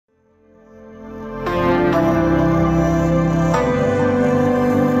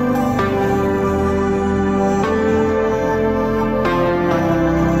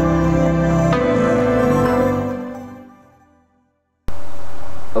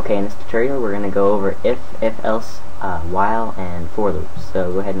Okay, in this tutorial we're going to go over if else, while, and for loops.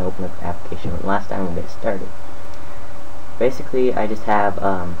 So go ahead and open up the application. Last time we'll get started. Basically, I just have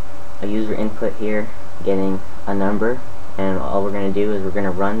a user input here getting a number, and all we're going to do is we're going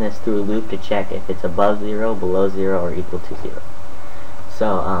to run this through a loop to check if it's above 0, below 0, or equal to 0.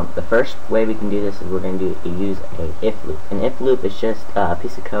 So the first way we can do this is we're going to use a if loop. An if loop is just a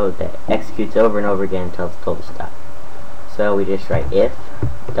piece of code that executes over and over again until it's told to stop. So we just write if,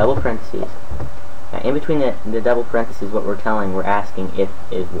 double parentheses. Now in between the double parentheses, what we're asking if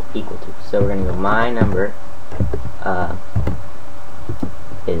is equal to. So we're going to go my number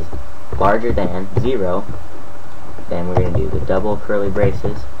is larger than 0. Then we're going to do the double curly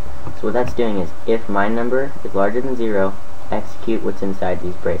braces. So what that's doing is if my number is larger than 0, execute what's inside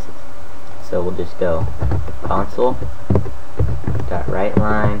these braces. So we'll just go console dot write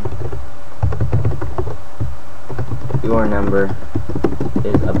line, your number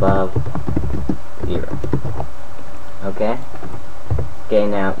is above 0. Okay? Okay,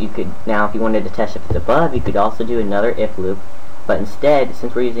 now if you wanted to test if it's above, you could also do another if loop, but instead,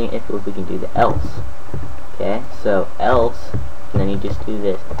 since we're using if loop, we can do the else. Okay? So else, and then you just do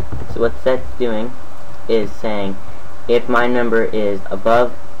this. So what that's doing is saying if my number is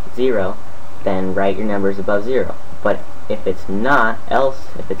above 0, then write your number is above 0. But if it's not,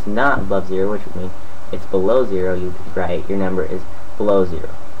 if it's not above 0, which would mean it's below 0, you could write your number is below 0.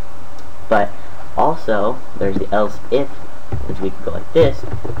 But also, there's the else if, which we could go like this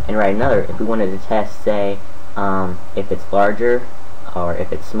and write another. If we wanted to test, say, if it's larger, or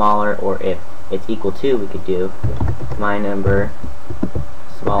if it's smaller, or if it's equal to, we could do my number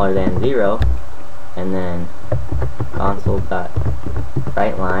smaller than 0, and then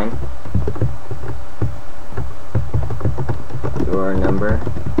console.write line, your number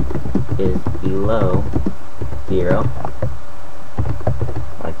is below 0,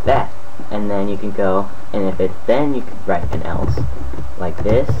 like that. And then you can go, and if it's then you could write an else like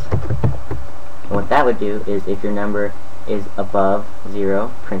this. And what that would do is if your number is above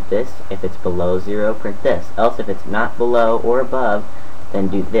 0, print this. If it's below 0, print this. Else if it's not below or above, then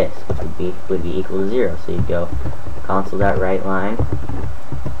do this, which would be equal to 0. So you go console.write line,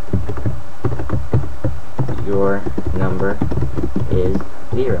 your number is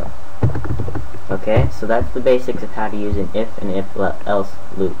 0. Okay, so that's the basics of how to use an if and if else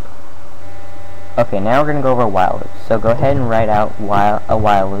loop. Okay, now we're going to go over a while loop. So go ahead and write out a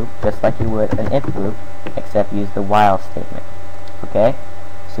while loop, just like you would an if loop, except use the while statement. Okay,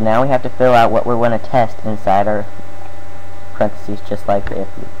 so now we have to fill out what we want to test inside our parentheses, just like the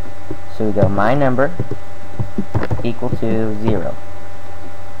if loop. So we go my number equal to 0.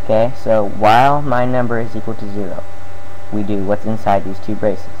 Okay, so while my number is equal to 0, we do what's inside these two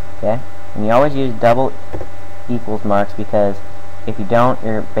braces. Okay, and you always use double equals marks, because if you don't,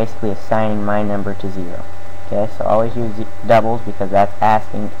 you're basically assigning my number to 0. Okay, so always use doubles, because that's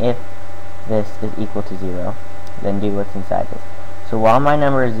asking if this is equal to 0. Then do what's inside this. So while my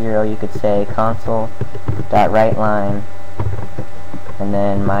number is 0, you could say console.write line, and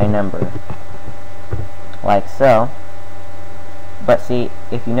then my number, like so. But see,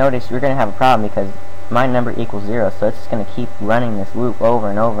 if you notice, you're going to have a problem, because my number equals 0, so it's just going to keep running this loop over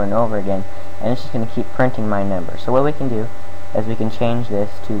and over and over again, and it's just going to keep printing my number. So what we can do is we can change this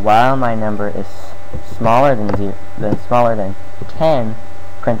to while my number is smaller than 10,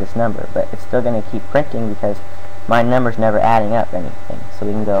 print this number, but it's still going to keep printing because my number's never adding up anything. So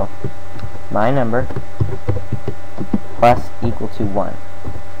we can go my number plus equal to 1.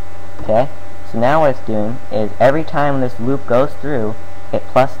 Okay, so now what it's doing is every time this loop goes through, it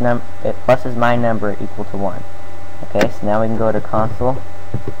pluses my number equal to 1. Okay, so now we can go to console.read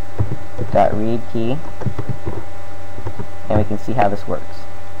key, and we can see how this works.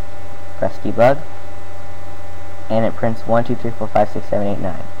 Press debug, and it prints 1, 2, 3, 4, 5, 6, 7, 8,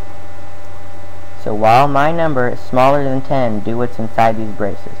 9. So while my number is smaller than 10, do what's inside these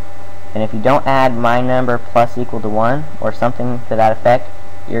braces. And if you don't add my number plus equal to 1, or something to that effect,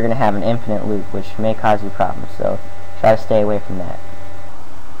 you're going to have an infinite loop, which may cause you problems. So try to stay away from that.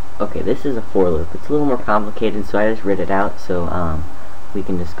 Okay, this is a for loop. It's a little more complicated, so I just read it out so we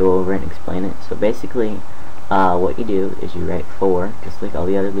can just go over and explain it. So basically, what you do is you write for, just like all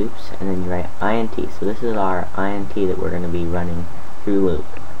the other loops, and then you write int. So this is our int that we're going to be running through loop.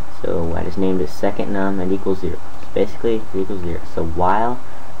 So I just named this second num and equals 0. So basically, it equals 0. So while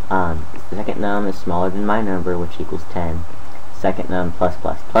the second num is smaller than my number, which equals 10, second num plus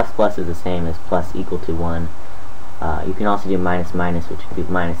plus. Plus plus is the same as plus equal to 1. You can also do minus minus, which would be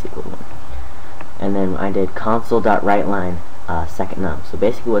minus equal to 1. And then I did console.write line second num. So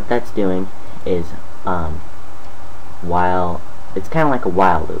basically what that's doing is while it's kind of like a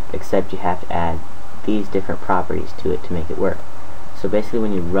while loop, except you have to add these different properties to it to make it work. So basically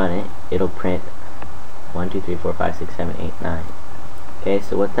when you run it, it'll print 1, 2, 3, 4, 5, 6, 7, 8, 9. Okay,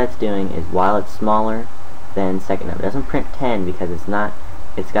 so what that's doing is while it's smaller than second number, it doesn't print 10 because it's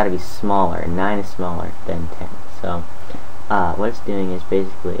got to be smaller, and 9 is smaller than 10. So what it's doing is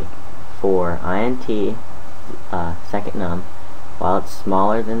basically for int second num, while it's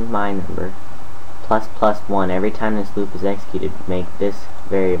smaller than my number, plus plus 1, every time this loop is executed, make this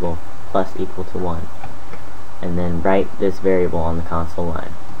variable plus equal to 1. And then write this variable on the console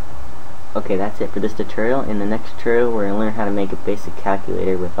line. Okay, that's it for this tutorial. In the next tutorial, we're going to learn how to make a basic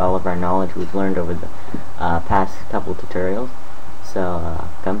calculator with all of our knowledge we've learned over the past couple tutorials. So,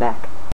 come back.